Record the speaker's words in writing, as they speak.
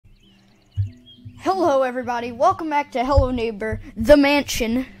Hello everybody, welcome back to Hello Neighbor, The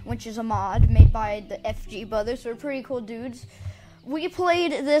Mansion, which is a mod made by the FG brothers. They're pretty cool dudes. We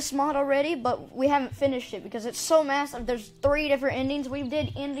played this mod already, but we haven't finished it because it's so massive. There's 3 different endings. We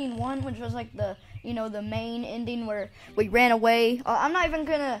did ending 1, which was like the main ending where we ran away. I'm not even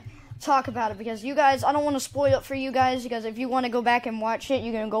gonna talk about it because you guys, I don't want to spoil it for you guys, because if you want to go back and watch it,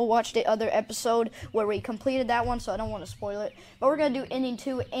 you're gonna go watch the other episode where we completed that one, so I don't want to spoil it. But we're gonna do ending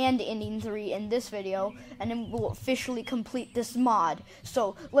 2 and ending 3 in this video, and then we'll officially complete this mod.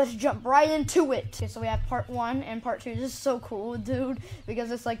 So let's jump right into it. Okay, so we have part 1 and part 2. This is so cool, dude, because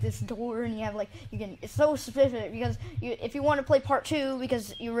it's like this door, and you have it's so specific, because if you want to play part 2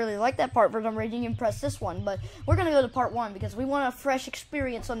 because you really like that part for some reason, you can press this one. But we're gonna go to part 1 because we want a fresh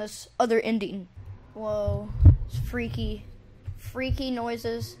experience on this other ending. Whoa, it's freaky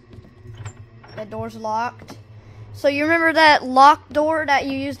noises. That door's locked. So you remember that locked door that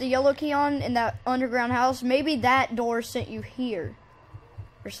you used the yellow key on in that underground house? Maybe that door sent you here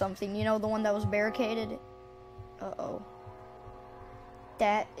or something. You know, the one that was barricaded? Uh-oh.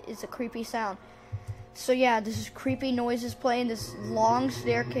 That is a creepy sound. So yeah, this is creepy noises playing, this long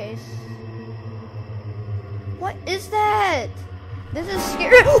staircase. What is that? This is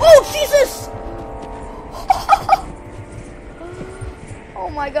scary. Oh, Jesus! Oh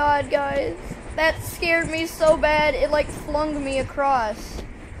my god, guys. That scared me so bad, it like flung me across.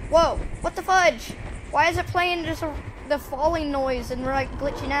 Whoa, what the fudge? Why is it playing just the falling noise and we're like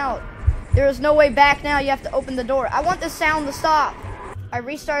glitching out? There is no way back now, you have to open the door. I want this sound to stop. I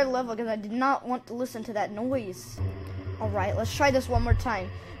restarted the level because I did not want to listen to that noise. Alright, let's try this one more time.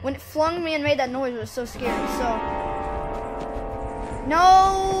 When it flung me and made that noise, it was so scary, so...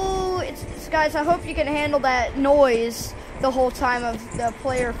 No! Guys, I hope you can handle that noise the whole time of the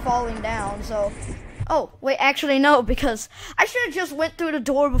player falling down, so... Oh, wait, actually no, because I should have just went through the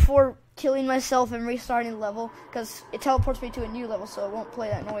door before killing myself and restarting the level, because it teleports me to a new level, so it won't play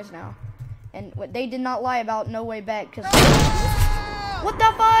that noise now. And they did not lie about no way back, because... What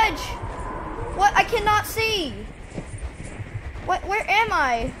the fudge? What? I cannot see! What? Where am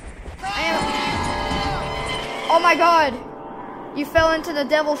I? I am... Oh my god! You fell into the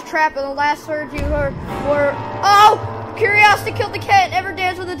devil's trap, and the last words you heard were, "Oh! Curiosity killed the cat and ever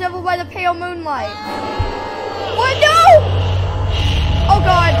danced with the devil by the pale moonlight." What? No! Oh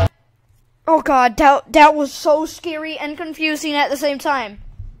god. Oh god, that was so scary and confusing at the same time.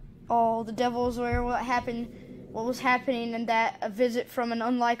 Oh, the devil was aware what was happening, and that a visit from an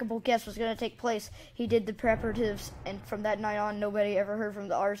unlikable guest was going to take place. He did the preparatives, and from that night on, nobody ever heard from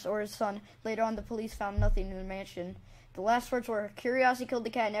the artist or his son. Later on, the police found nothing in the mansion. The last words were, "Curiosity killed the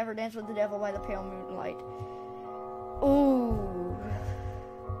cat and never danced with the devil by the pale moonlight." Ooh.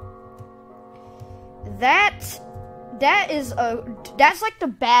 That's like the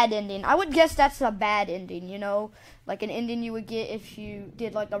bad ending. I would guess that's a bad ending, you know? Like an ending you would get if you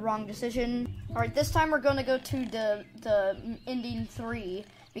did like the wrong decision. Alright, this time we're gonna go to the ending 3.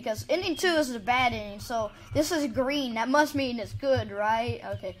 Because ending 2 is a bad ending, so this is green. That must mean it's good, right?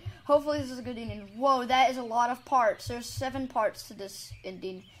 Okay. Hopefully this is a good ending. Whoa, that is a lot of parts. There's 7 parts to this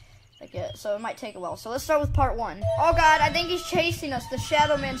ending. Okay, so it might take a while. So let's start with part 1. Oh god, I think he's chasing us. The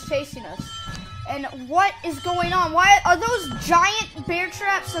Shadow Man's chasing us. And what is going on? Why are those giant bear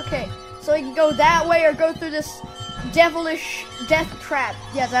traps? Okay, so he can go that way or go through this devilish death trap.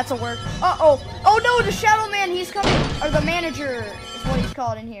 Yeah, that's a word. Uh-oh. Oh no, the Shadow Man, he's coming. Or the manager is what he's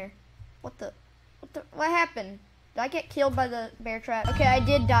called in here. What happened? Did I get killed by the bear trap? Okay, I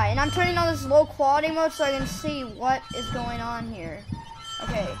did die. And I'm turning on this low quality mode so I can see what is going on here.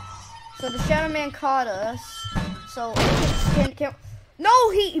 Okay. So the Shadow Man caught us. So, no,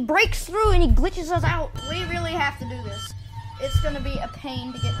 he breaks through and he glitches us out. We really have to do this. It's going to be a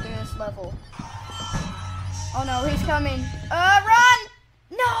pain to get through this level. Oh no, he's coming. Run!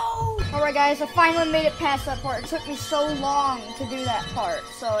 No! Alright guys, I finally made it past that part. It took me so long to do that part.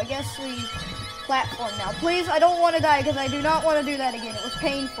 So I guess we platform now. Please, I don't want to die because I do not want to do that again. It was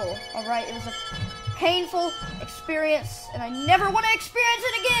painful. Alright, it was a painful experience and I never want to experience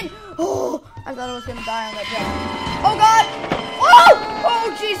it again. Oh, I thought I was going to die on that jump. Oh god! Oh!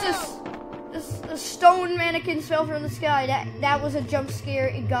 Oh Jesus! The stone mannequins fell from the sky. That was a jump scare.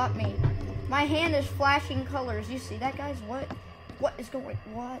 It got me. My hand is flashing colors. You see that, guys? What is going?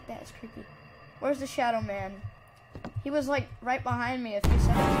 What? That's creepy. Where's the Shadow Man? He was like right behind me a few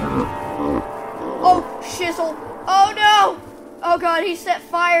seconds ago. Oh, shizzle. Oh no! Oh god, he set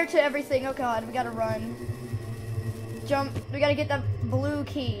fire to everything. Oh god, we gotta run. Jump. We gotta get the blue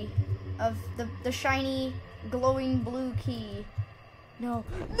key of the shiny, glowing blue key. No.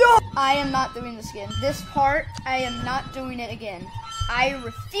 No! I am not doing this again. This part, I am not doing it again. I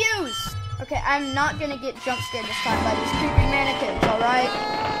refuse. Okay, I'm not gonna get jump scared this time by these creepy mannequins, alright?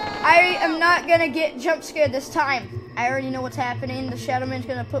 I am not gonna get jump scared this time. I already know what's happening. The Shadow Man's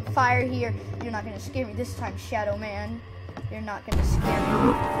gonna put fire here. You're not gonna scare me this time, Shadow Man. You're not gonna scare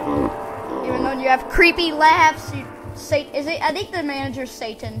me. Even though you have creepy laughs, I think the manager's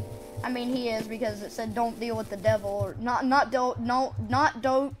Satan. I mean, he is, because it said don't deal with the devil, or don't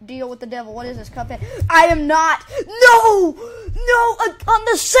deal with the devil. What is this, Cuphead? I am not. No, on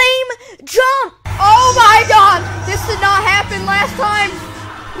the same jump. Oh my God, this did not happen last time.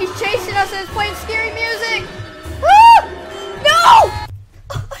 He's chasing us and it's playing scary music. Ah! No,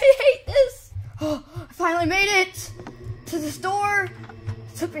 I hate this. Oh, I finally made it to this door.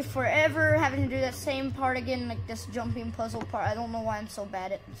 Took me forever having to do that same part again, like this jumping puzzle part. I don't know why I'm so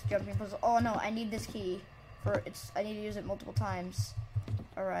bad at this jumping puzzle. Oh no, I need this key I need to use it multiple times.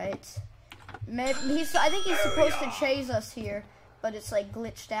 All right. I think he's supposed to chase us here, but it's like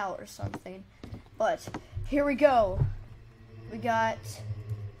glitched out or something. But here we go. We got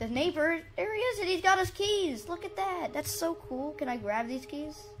the neighbor. There he is, and he's got his keys. Look at that. That's so cool. Can I grab these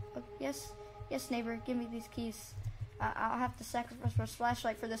keys? Oh, yes, neighbor, give me these keys. I'll have to sacrifice my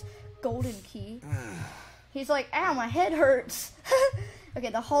flashlight for this golden key. He's like, ow, my head hurts.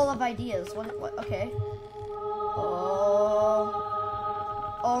 Okay, the Hall of Ideas. What? Okay.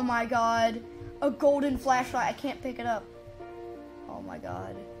 Oh my God. A golden flashlight. I can't pick it up. Oh my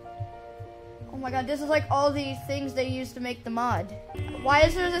God. Oh my God, this is like all the things they used to make the mod. Why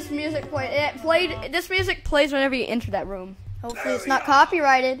is there this music playing? This music plays whenever you enter that room. Hopefully it's not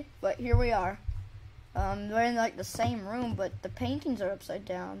copyrighted, but here we are. We're in like the same room, but the paintings are upside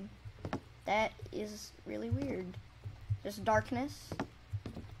down. That is really weird. Just darkness.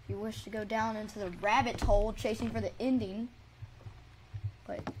 If you wish to go down into the rabbit hole chasing for the ending.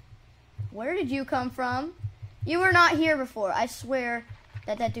 But where did you come from? You were not here before. I swear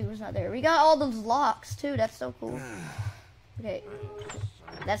that dude was not there. We got all those locks too. That's so cool. Okay.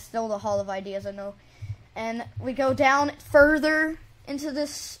 That's still the Hall of Ideas, I know. And we go down further into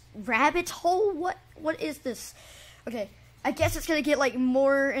this rabbit hole. What is this? Okay, I guess it's gonna get like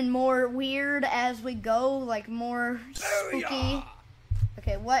more and more weird as we go, like more spooky.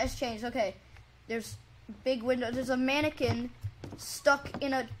 Okay, what has changed? Okay, there's big windows. There's a mannequin stuck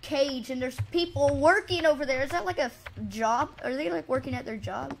in a cage, and there's people working over there. Is that like a job? Are they like working at their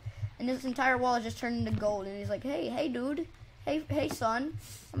job? And this entire wall is just turned into gold. And he's like, hey dude, hey son,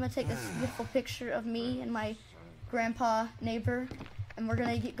 I'm gonna take this beautiful picture of me and my grandpa neighbor. And we're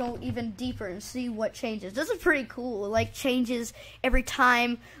gonna go even deeper and see what changes. This is pretty cool. It like changes every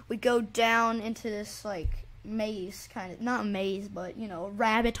time we go down into this like maze, kind of, not a maze, but you know,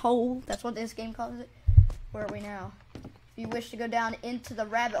 rabbit hole. That's what this game calls it. Where are we now? If you wish to go down into the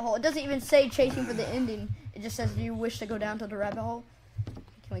rabbit hole, it doesn't even say chasing for the ending. It just says, do you wish to go down to the rabbit hole?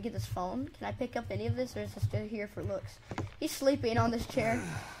 Can we get this phone? Can I pick up any of this, or is this just here for looks? He's sleeping on this chair.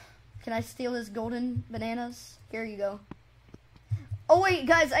 Can I steal his golden bananas? Here you go. Oh wait,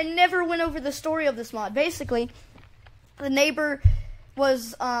 guys, I never went over the story of this mod. Basically, the neighbor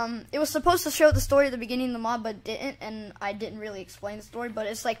was, it was supposed to show the story at the beginning of the mod, but didn't, and I didn't really explain the story, but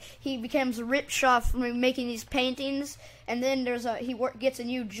it's like, he becomes rich off making these paintings, and then he gets a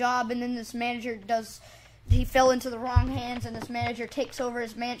new job, and then this manager he fell into the wrong hands, and this manager takes over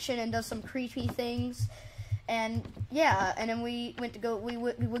his mansion and does some creepy things. And yeah, and then we would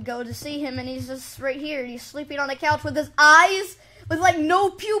go to see him, and he's just right here, and he's sleeping on the couch with his eyes with like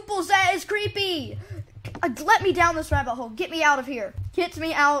no pupils. That is creepy. Let me down this rabbit hole. Get me out of here. Get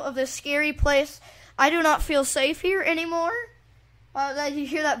me out of this scary place. I do not feel safe here anymore. You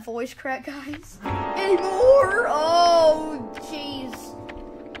hear that voice crack, guys? Anymore? Oh, jeez.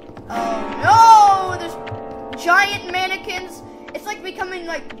 Oh no! There's giant mannequins. It's like becoming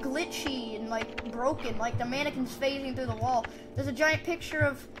like glitchy and like broken, like the mannequin's phasing through the wall. There's a giant picture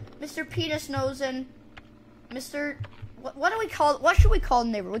of Mr. Penis Nose and Mr. What should we call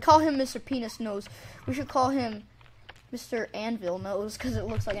the neighbor? We call him Mr. Penis Nose. We should call him Mr. Anvil Nose, because it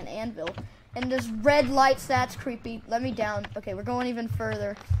looks like an anvil. And there's red lights, that's creepy. Let me down. Okay, we're going even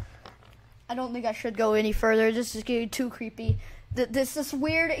further. I don't think I should go any further. This is getting too creepy. This is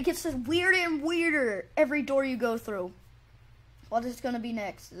weird. It gets weirder and weirder every door you go through. What is going to be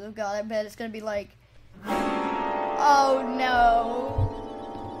next? Oh god, I bet it's going to be like... Oh no.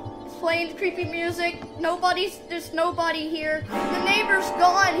 It's playing creepy music. There's nobody here. The neighbor's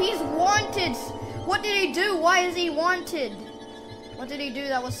gone. He's wanted. What did he do? Why is he wanted? What did he do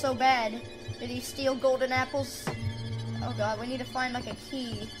that was so bad? Did he steal golden apples? Oh god, we need to find like a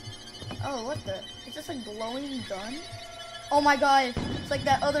key. Oh, what the? Is this a glowing gun? Oh my god, it's like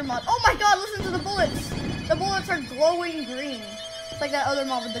that other mod. Oh my god, listen to the bullets. The bullets are glowing green. It's like that other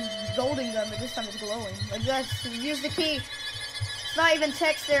mod with the golden gun, but this time it's glowing. Like, just use the key. It's not even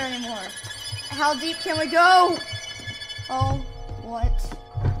text there anymore. How deep can we go? Oh, what?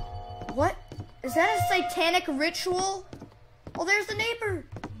 What? Is that a satanic ritual? Oh, there's the neighbor.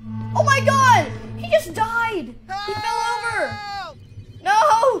 Oh my God! He just died. He fell over.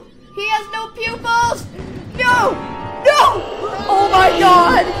 No! He has no pupils. No! No! Oh my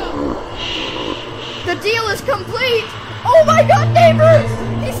God! The deal is complete. Oh my God, neighbor!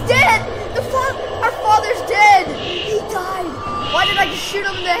 He's dead. Our father's dead. He died. Why did I just shoot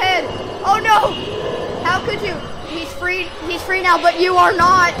him in the head? Oh no! How could you? He's free. He's free now, but you are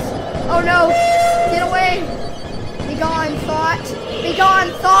not. Oh no! Get away! Be gone, thought. Be gone,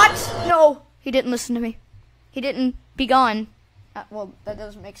 thought. No, he didn't listen to me. He didn't. Be gone. Well, that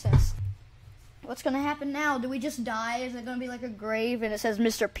doesn't make sense. What's gonna happen now? Do we just die? Is it gonna be like a grave and it says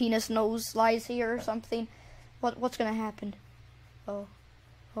Mr. Penis Nose lies here or something? What's gonna happen? Oh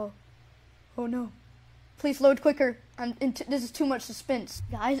no! Please load quicker. This is too much suspense,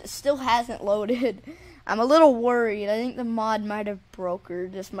 guys. It still hasn't loaded. I'm a little worried. I think the mod might have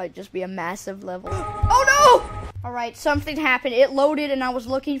brokered. This might just be a massive level. Oh no! All right, something happened. It loaded, and I was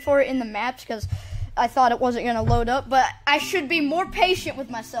looking for it in the maps because I thought it wasn't gonna load up. But I should be more patient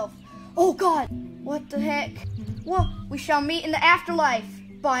with myself. Oh God! What the heck? Well, we shall meet in the afterlife.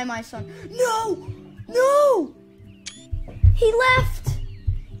 Bye, my son. No! No! He left!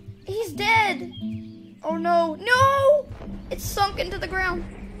 He's dead! Oh no! No! It's sunk into the ground.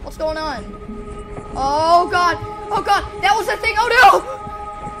 What's going on? Oh God! Oh God! That was the thing! Oh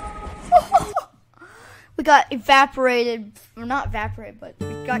no! We got evaporated. Well, not evaporated, but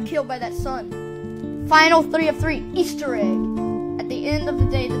we got killed by that sun. Final 3 of 3. Easter egg. At the end of the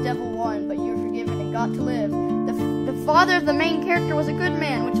day, the devil won, but you were forgiven and got to live. The father of the main character was a good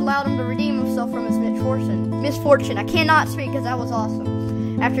man, which allowed him to redeem himself from his misfortune. I cannot speak because that was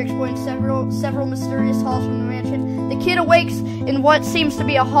awesome. After exploring several mysterious halls from the mansion, the kid awakes in what seems to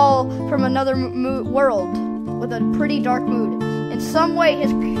be a hall from another world with a pretty dark mood. In some way,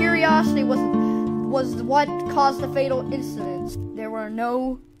 his curiosity was what caused the fatal incidents. There were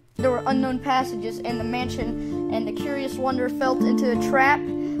unknown passages in the mansion, and the curious wanderer fell into a trap,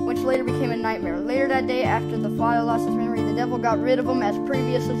 which later became a nightmare. Later that day, after the father lost his memory, the devil got rid of him as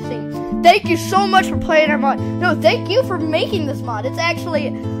previously seen. Thank you so much for playing our mod. No, thank you for making this mod. It's actually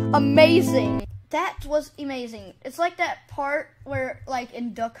amazing. That was amazing. It's like that part where, like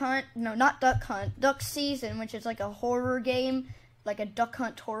in Duck Hunt, no, not Duck Hunt, Duck Season, which is like a horror game, like a Duck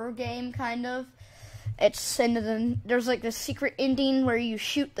Hunt horror game, kind of. There's like this secret ending where you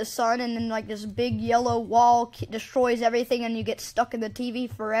shoot the sun and then like this big yellow wall destroys everything and you get stuck in the TV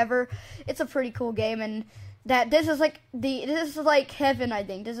forever. It's a pretty cool game, and this is like heaven, I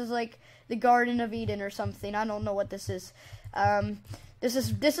think. This is like the Garden of Eden or something. I don't know what this is. This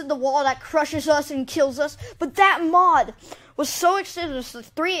is the wall that crushes us and kills us. But that mod was so exciting. There's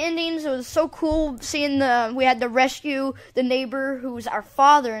 3 endings. It was so cool seeing we had to rescue the neighbor who's our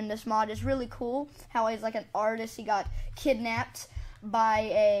father in this mod. It's really cool how he's like an artist. He got kidnapped by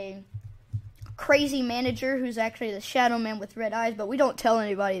a crazy manager who's actually the shadow man with red eyes, but we don't tell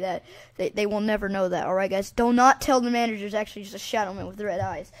anybody that. They will never know that. All right, guys, do not tell the manager it's actually just a shadow man with red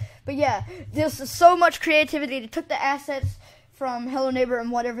eyes. But yeah, this is so much creativity. They took the assets from Hello Neighbor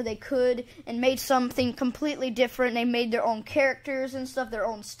and whatever they could and made something completely different. They made their own characters and stuff, their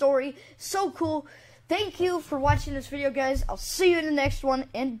own story. So cool. Thank you for watching this video, guys. I'll see you in the next one,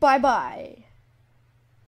 and bye-bye.